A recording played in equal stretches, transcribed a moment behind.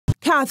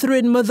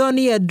Catherine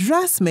Muthoni, a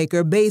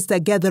dressmaker based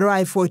at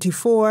Githurai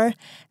 44,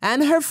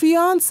 and her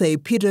fiancé,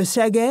 Peter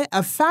Shege,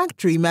 a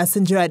factory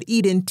messenger at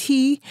Eden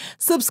Tea,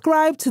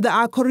 subscribe to the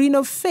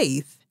Akorino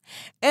faith.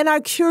 And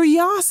our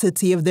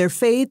curiosity of their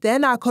faith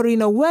and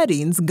Akorino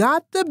weddings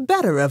got the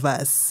better of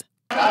us.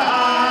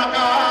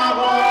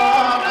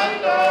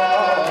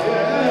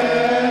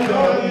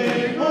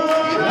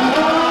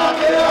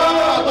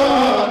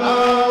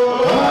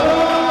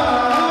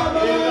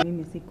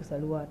 Mimi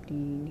sikusaliwa ati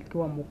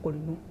nikiwa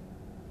Mukolino.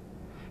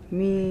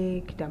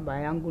 Mi kitambaa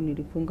yangu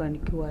nilifunga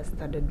nikiwa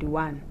standard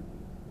 1.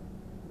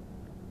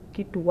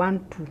 Kitu 1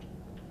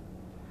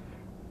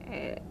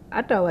 2.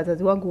 Hata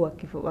wazazi wangu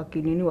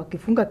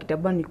wakifunga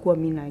kitambaa nilikuwa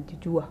mimi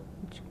najijua.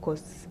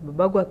 Because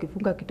babangu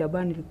akifunga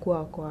kitambaa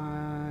nilikuwa kwa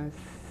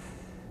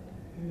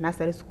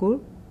nursery school.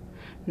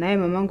 Naye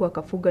mamangu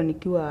akafunga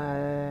nikiwa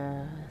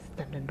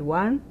standard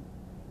 1.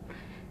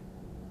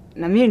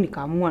 Na mimi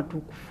nikaamua tu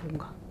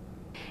kufunga.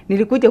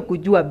 Nilikuja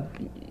kujua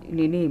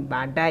nini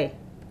baadaye.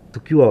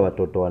 Tukiwa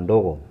watoto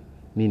wadogo,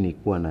 mimi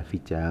nilikuwa na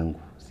ficha yangu,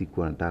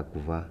 sikuwa nataka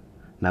kuvaa.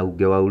 Na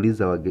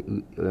ungewauliza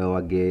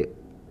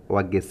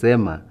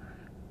wagesema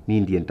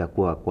mimi ndiye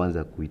nitakuwa wa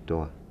kwanza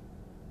kuitoa.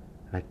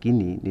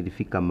 Lakini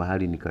nilifika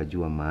mahali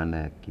nikajua maana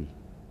ya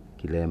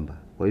kilemba.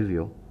 Kwa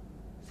hivyo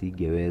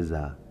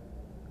singeweza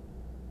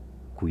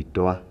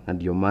kuitoa, na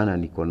ndio maana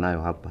niko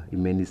nayo hapa.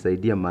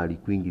 Imenisaidia mahali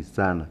kwingi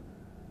sana.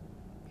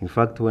 In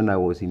fact, when I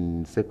was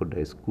in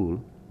secondary school,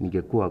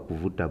 ningekuwa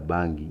kuvuta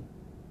bangi,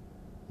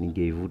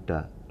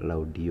 ningeivuta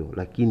laudio,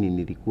 lakini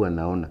nilikuwa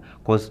naona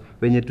cause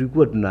wenye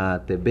tulikuwa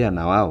tunatembea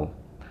na wao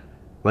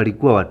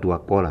walikuwa watu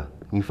wakora.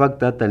 In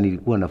fact, hata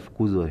nilikuwa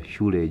nafukuzwa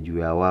shule juu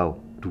ya wao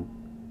tu.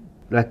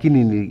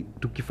 Lakini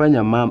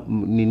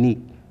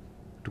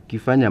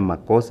tukifanya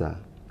makosa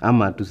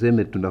ama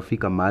tuseme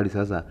tunafika mahali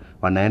sasa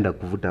wanaenda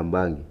kuvuta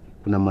bangi,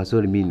 kuna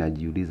maswali mimi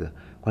najiuliza,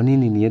 kwa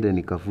nini niende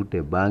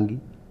nikavute bangi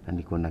na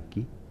niko na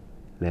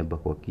kilemba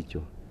kwa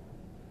kichwa?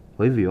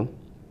 Kwa hivyo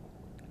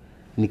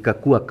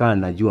nikakuwa kaa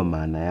najua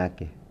maana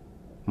yake,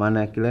 maana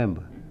ya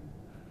kilemba.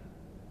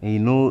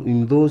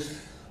 In those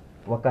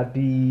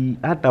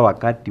hata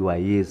wakati wa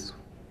Yesu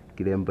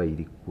kilemba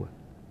ilikuwa.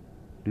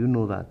 Do you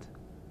know that?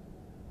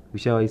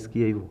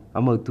 Ushawaisikia hivyo?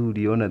 Ama tu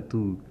uliona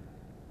tu,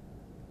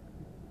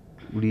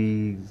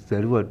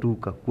 ulizaliwa tu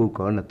ukakua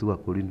ukaona tu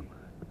Akorino?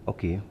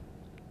 Okay.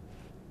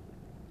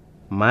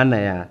 Maana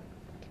ya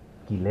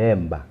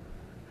kilemba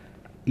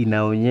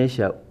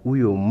inaonyesha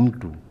huyo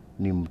mtu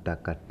ni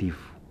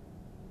mtakatifu.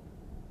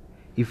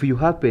 If you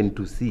happen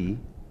to see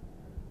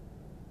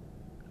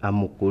a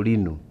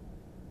Mukolino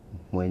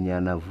mwenye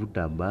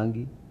anavuta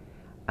bangi,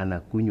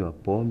 anakunywa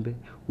pombe,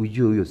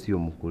 ujue huyo sio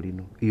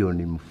Mukolino. Hiyo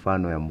ni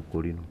mfano ya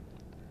Mukolino.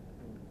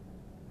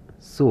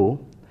 So,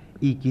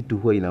 hii kitu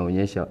huwa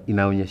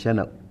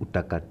inaonyeshana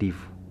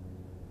utakatifu.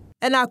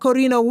 And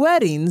Akorino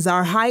weddings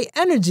are high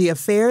energy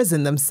affairs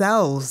in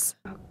themselves.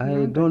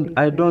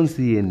 I don't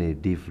see any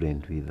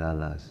difference with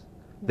others.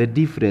 The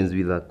difference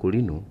with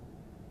Akorino,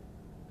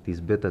 it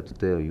is better to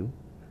tell you,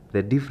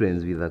 the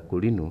difference with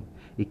Akorino,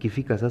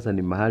 ikifika sasa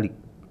ni mahali,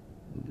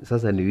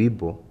 sasa ni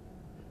wimbo,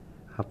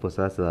 hapo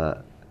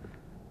sasa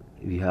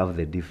we have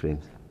the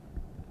difference.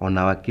 On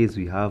our case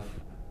we have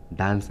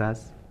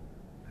dancers,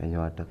 wenye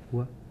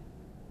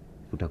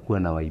utakuwa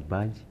na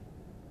waibaji.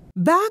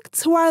 Back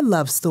to our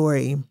love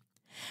story.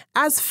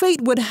 As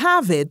fate would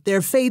have it,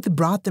 their faith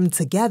brought them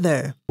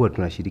together. Huwa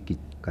tunashiriki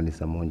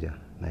kanisa moja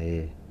na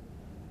yeye.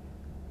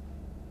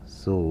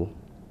 So,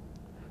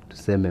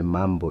 tuseme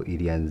mambo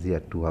ilianzia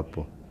tu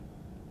hapo.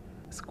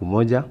 Siku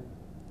moja,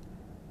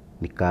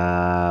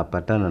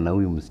 nikapatana na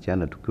huyu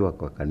msichana tukiwa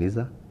kwa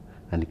kanisa,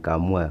 na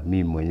nikaamua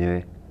mimi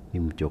mwenyewe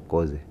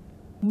nimchokoze.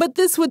 But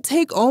this would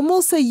take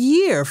almost a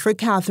year for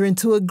Catherine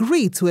to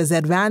agree to his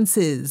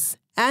advances.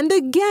 And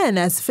again,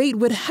 as fate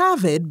would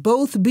have it,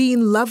 both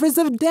being lovers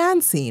of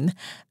dancing,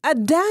 a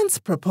dance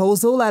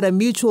proposal at a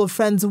mutual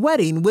friend's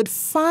wedding would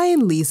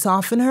finally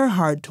soften her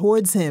heart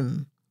towards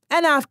him.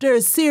 And after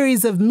a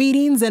series of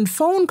meetings and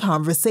phone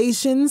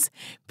conversations,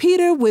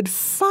 Peter would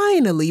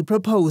finally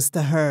propose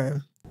to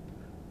her.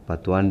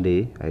 But one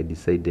day, I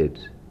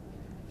decided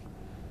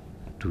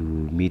to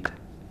meet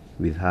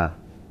with her.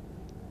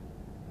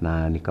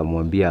 Na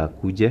nikamwambia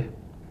akuje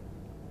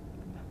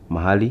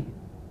mahali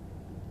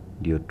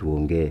ndio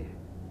tuongee.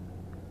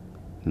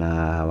 Na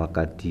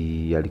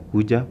wakati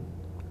alikuja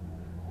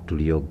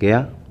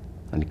tuliongea,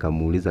 na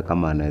nikamuuliza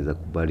kama anaweza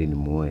kubali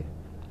nimuoe.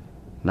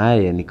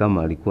 Naye ni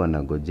kama alikuwa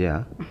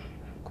anangojea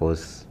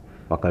cause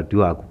wakati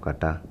huo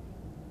hakukataa.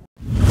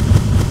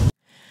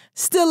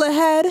 Still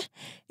ahead,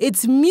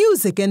 it's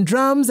music and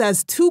drums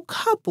as two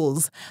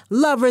couples,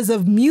 lovers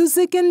of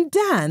music and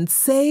dance,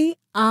 say,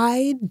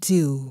 I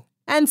do.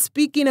 And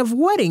speaking of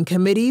wedding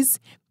committees,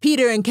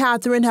 Peter and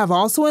Catherine have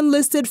also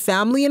enlisted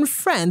family and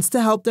friends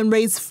to help them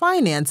raise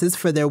finances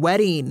for their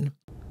wedding.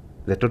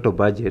 The total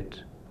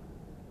budget,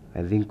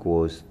 I think,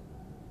 was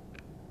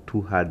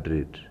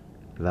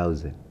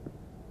 200,000.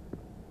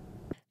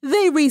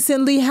 They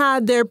recently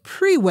had their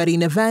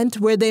pre-wedding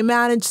event where they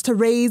managed to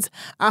raise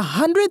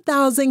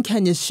 100,000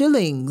 Kenya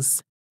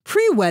shillings.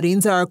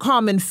 Pre-weddings are a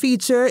common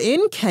feature in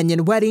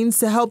Kenyan weddings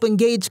to help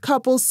engage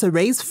couples to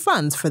raise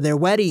funds for their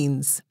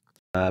weddings.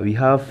 We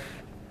have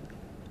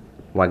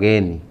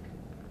wageni,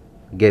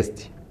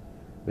 guest,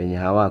 wenye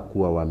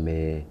hawakuwa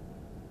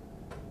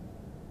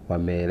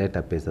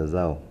wameleta pesa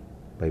zao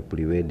by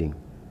pre-wedding.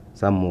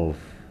 Some of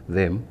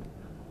them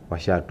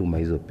washatuma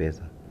hizo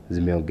pesa.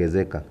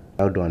 Zimeongezeka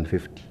about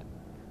 150.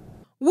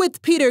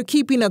 With Peter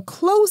keeping a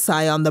close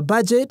eye on the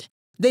budget,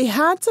 they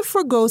had to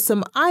forgo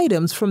some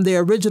items from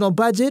their original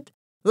budget,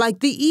 like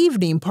the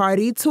evening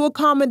party, to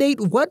accommodate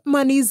what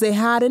monies they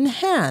had in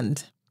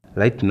hand.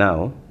 Right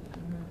now,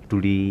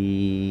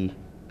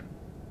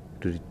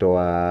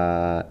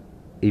 tulitoa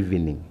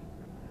evening,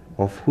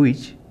 of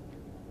which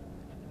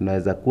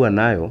tunaweza kuwa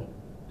nayo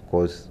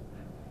cause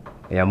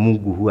ya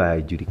Mungu huwa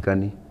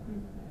haijulikani.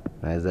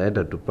 Naweza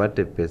enda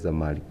tupate pesa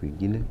mahali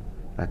kwingine,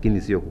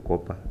 lakini sio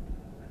kukopa.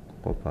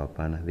 Kukopa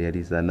hapana. There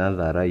is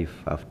another life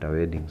after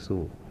wedding,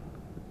 so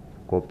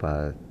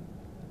kukopa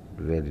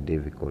very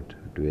difficult,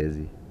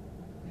 hatuwezi.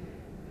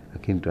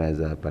 Lakini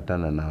tunaweza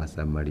patana na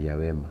wasamaria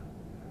wema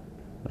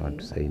na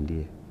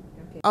watusaidie.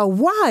 A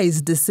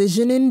wise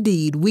decision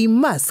indeed, we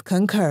must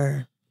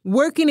concur.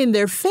 Working in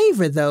their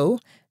favor, though,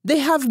 they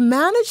have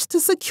managed to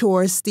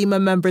secure Stima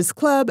Members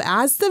Club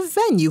as the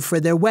venue for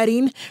their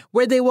wedding,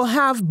 where they will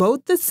have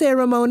both the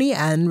ceremony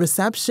and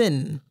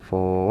reception.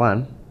 For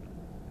one,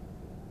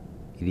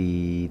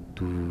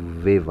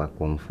 ilituveva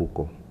kwa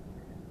mfuko.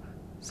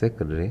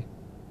 Secondly,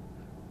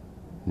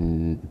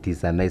 it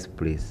is a nice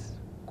place,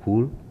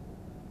 cool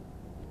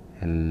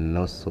and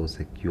not so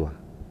secure.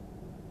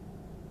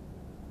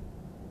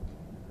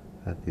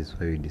 That is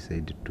why we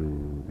decided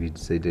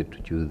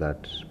to choose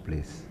that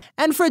place.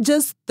 And for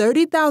just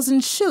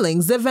 30,000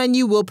 shillings, the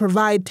venue will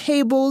provide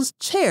tables,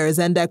 chairs,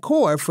 and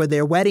decor for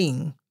their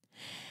wedding.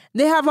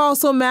 They have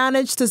also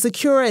managed to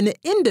secure an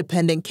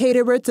independent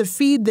caterer to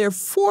feed their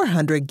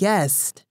 400 guests.